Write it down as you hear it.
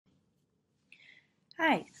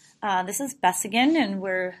Hi, this is Bess again, and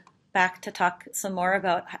we're back to talk some more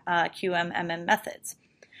about QM/MM methods.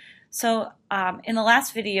 So in the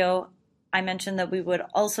last video, I mentioned that we would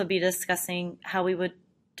also be discussing how we would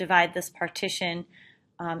divide this partition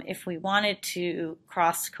if we wanted to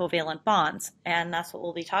cross covalent bonds, and that's what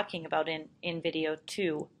we'll be talking about in video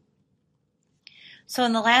 2. So our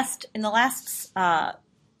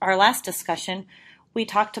last discussion, we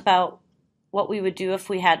talked about what we would do if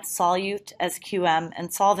we had solute as QM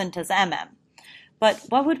and solvent as MM. But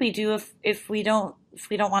what would we do if we don't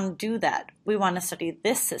want to do that? We want to study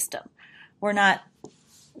this system. We're not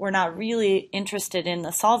really interested in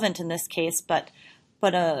the solvent in this case, but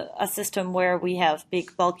a system where we have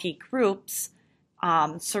big bulky groups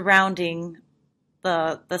surrounding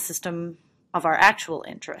the system of our actual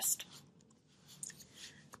interest.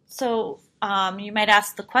 So you might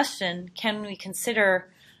ask the question, can we consider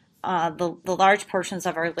the large portions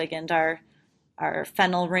of our ligand, our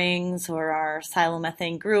phenyl rings or our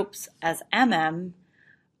silomethane groups as MM?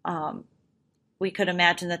 We could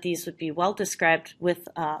imagine that these would be well described with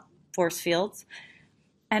force fields,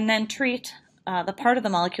 and then treat the part of the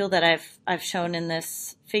molecule that I've shown in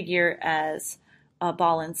this figure as a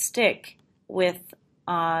ball and stick with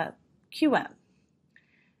QM.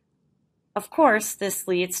 Of course, this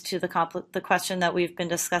leads to the question that we've been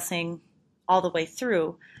discussing all the way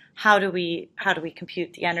through. How do we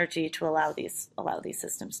compute the energy to allow these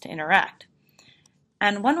systems to interact?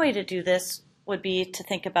 And one way to do this would be to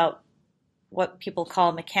think about what people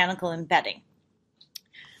call mechanical embedding.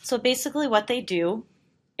 So basically what they do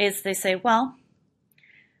is they say, well,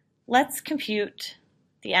 let's compute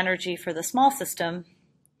the energy for the small system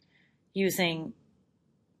using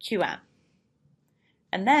QM.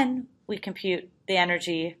 And then we compute the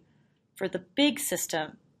energy for the big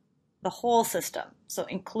system, the whole system, so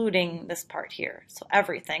including this part here, so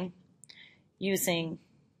everything, using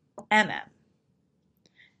MM.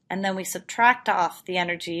 And then we subtract off the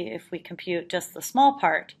energy if we compute just the small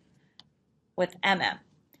part with MM.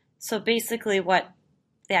 So basically what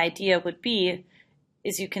the idea would be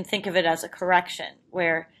is you can think of it as a correction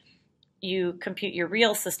where you compute your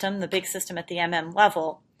real system, the big system at the MM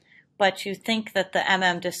level, but you think that the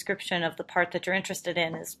MM description of the part that you're interested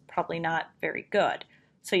in is probably not very good.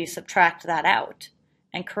 So you subtract that out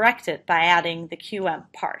and correct it by adding the QM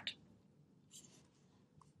part.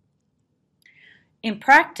 In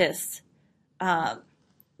practice,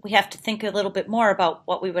 we have to think a little bit more about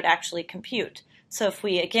what we would actually compute. So if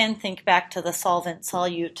we again think back to the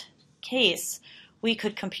solvent-solute case, we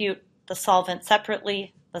could compute the solvent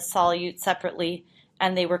separately, the solute separately,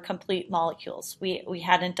 and they were complete molecules. We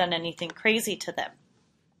hadn't done anything crazy to them.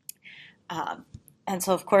 And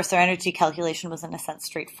so, of course, their energy calculation was, in a sense,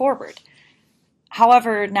 straightforward.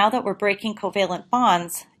 However, now that we're breaking covalent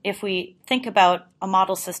bonds, if we think about a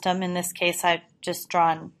model system, in this case I've just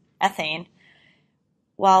drawn ethane,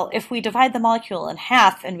 well, if we divide the molecule in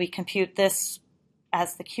half and we compute this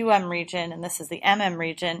as the QM region and this is the MM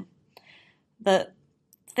region,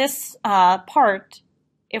 this part,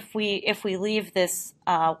 if we leave this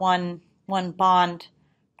one bond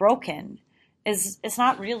broken, is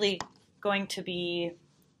not really going to be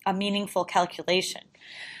a meaningful calculation.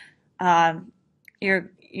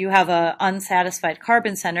 You have an unsatisfied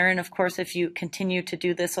carbon center, and of course if you continue to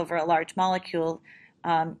do this over a large molecule,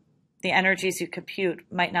 the energies you compute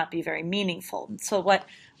might not be very meaningful. So what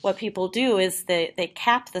people do is they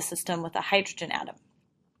cap the system with a hydrogen atom.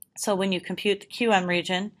 So when you compute the QM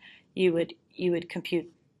region, you would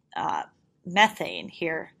compute methane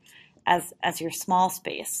here as your small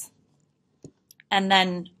space. And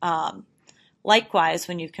then likewise,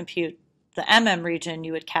 when you compute the MM region,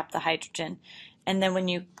 you would cap the hydrogen. And then when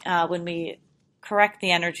we correct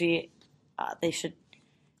the energy,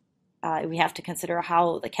 we have to consider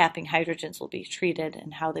how the capping hydrogens will be treated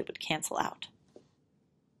and how they would cancel out.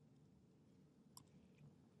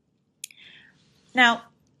 Now,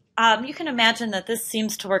 you can imagine that this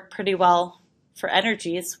seems to work pretty well for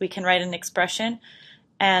energies. We can write an expression,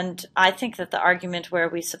 and I think that the argument where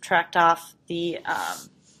we subtract off the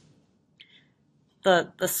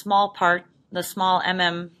small part, the small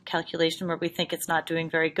MM calculation where we think it's not doing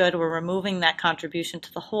very good, we're removing that contribution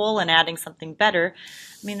to the whole and adding something better.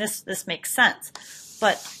 I mean, this makes sense.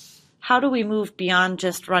 But how do we move beyond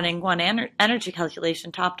just running one energy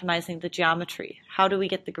calculation to optimizing the geometry? How do we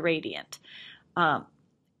get the gradient?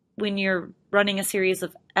 When you're running a series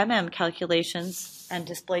of MM calculations and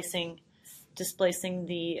displacing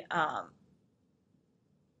the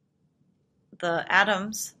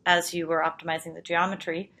atoms as you were optimizing the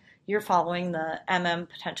geometry, you're following the MM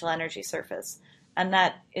potential energy surface. and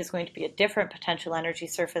that is going to be a different potential energy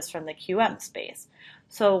surface from the QM space.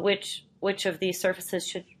 So which of these surfaces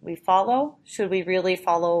should we follow? Should we really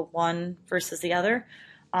follow one versus the other?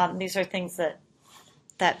 These are things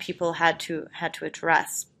that people had to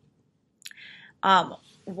address.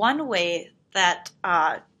 One way that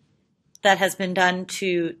that has been done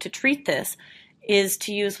to treat this is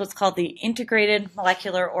to use what's called the Integrated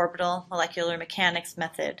Molecular Orbital Molecular Mechanics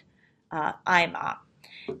method, IMOM.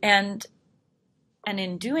 And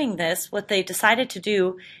in doing this, what they decided to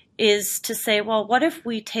do is to say, well, what if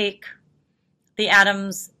we take the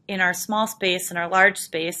atoms in our small space and our large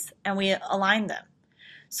space and we align them?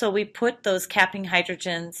 So we put those capping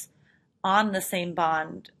hydrogens on the same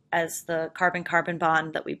bond as the carbon-carbon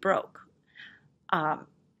bond that we broke.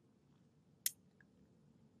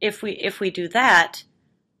 If we do that,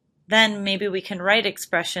 then maybe we can write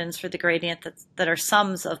expressions for the gradient that are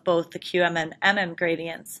sums of both the QM and MM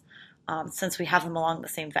gradients, since we have them along the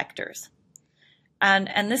same vectors.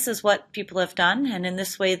 And this is what people have done, and in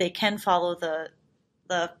this way they can follow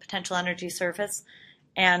the potential energy surface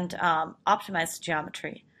and optimize the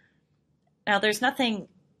geometry. Now there's nothing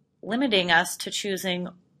limiting us to choosing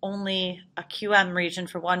only a QM region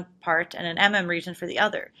for one part and an MM region for the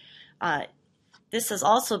other. This has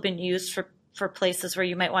also been used for places where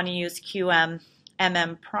you might want to use QM,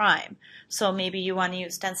 MM prime. So maybe you want to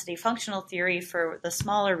use density functional theory for the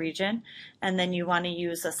smaller region, and then you want to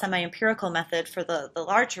use a semi-empirical method for the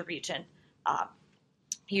larger region.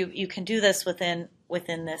 You can do this within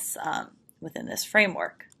this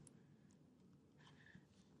framework.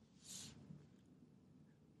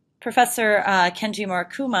 Professor Kenji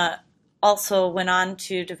Morikuma also went on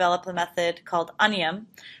to develop a method called ONIUM,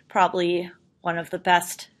 probably one of the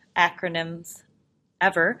best acronyms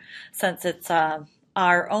ever, since it's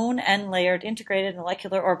our own N-layered integrated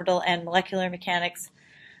molecular orbital and molecular mechanics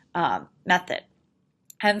method.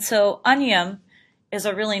 And so ONIUM is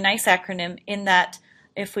a really nice acronym in that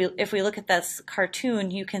if we look at this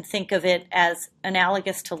cartoon, you can think of it as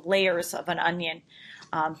analogous to layers of an onion,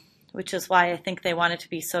 which is why I think they wanted to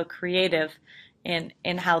be so creative in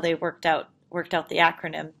how they worked out the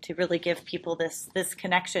acronym to really give people this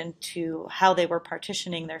connection to how they were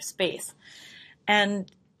partitioning their space.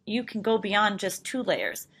 And you can go beyond just 2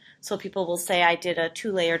 layers. So people will say, I did a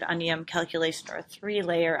 2-layered ONIUM calculation or a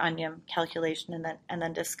 3-layer ONIUM calculation, and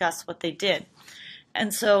then discuss what they did.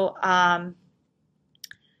 And so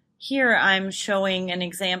here I'm showing an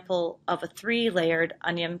example of a 3-layered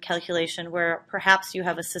ONIUM calculation where perhaps you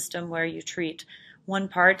have a system where you treat one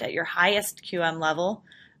part at your highest QM level.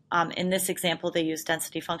 In this example, they use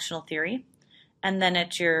density functional theory. And then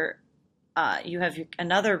at your, you have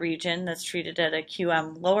another region that's treated at a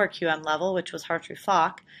lower QM level, which was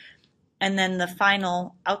Hartree-Fock. And then the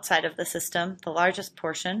final outside of the system, the largest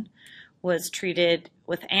portion, was treated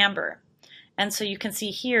with amber. And so you can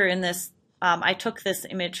see here in this, I took this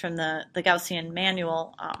image from the Gaussian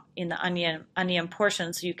manual in the ONIUM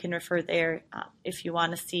portion, so you can refer there if you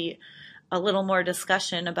want to see a little more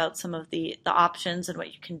discussion about some of the options and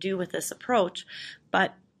what you can do with this approach.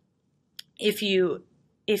 But if you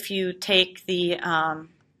take the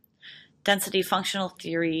density functional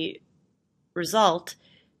theory result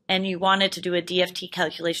and you wanted to do a DFT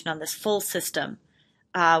calculation on this full system,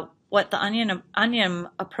 what the ONIUM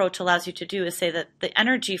approach allows you to do is say that the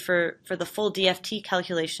energy for the full DFT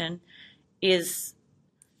calculation is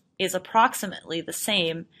approximately the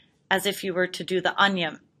same as if you were to do the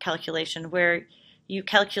ONIUM calculation, where you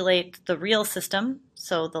calculate the real system,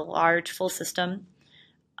 so the large full system,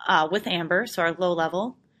 with amber, so our low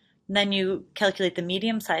level. And then you calculate the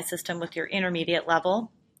medium-sized system with your intermediate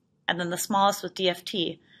level, and then the smallest with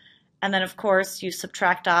DFT. And then, of course, you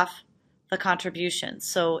subtract off the contributions.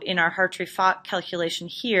 So in our Hartree-Fock calculation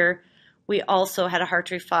here, we also had a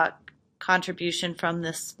Hartree-Fock contribution from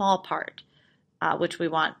this small part, which we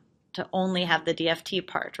want to only have the DFT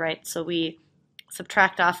part, right? So we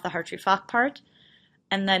subtract off the Hartree-Fock part.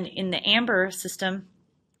 And then in the amber system,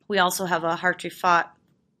 we also have a Hartree-Fock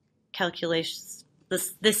calculation.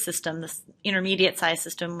 This system, this intermediate size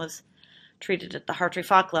system, was treated at the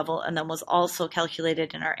Hartree-Fock level and then was also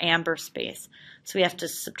calculated in our amber space. So we have to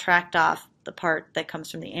subtract off the part that comes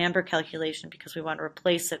from the amber calculation because we want to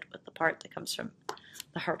replace it with the part that comes from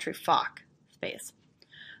the Hartree-Fock space.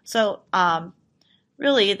 So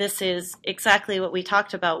really, this is exactly what we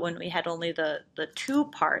talked about when we had only the 2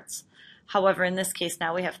 parts. However, in this case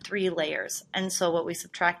now we have 3 layers. And so what we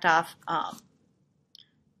subtract off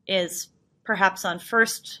is perhaps on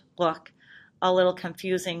first look a little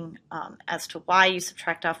confusing as to why you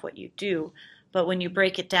subtract off what you do. But when you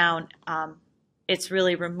break it down, it's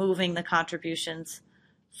really removing the contributions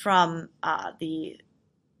from the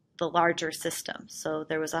larger system. So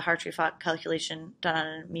there was a Hartree-Fock calculation done on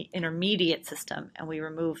an intermediate system, and we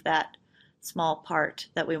removed that small part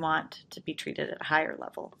that we want to be treated at a higher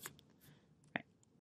level.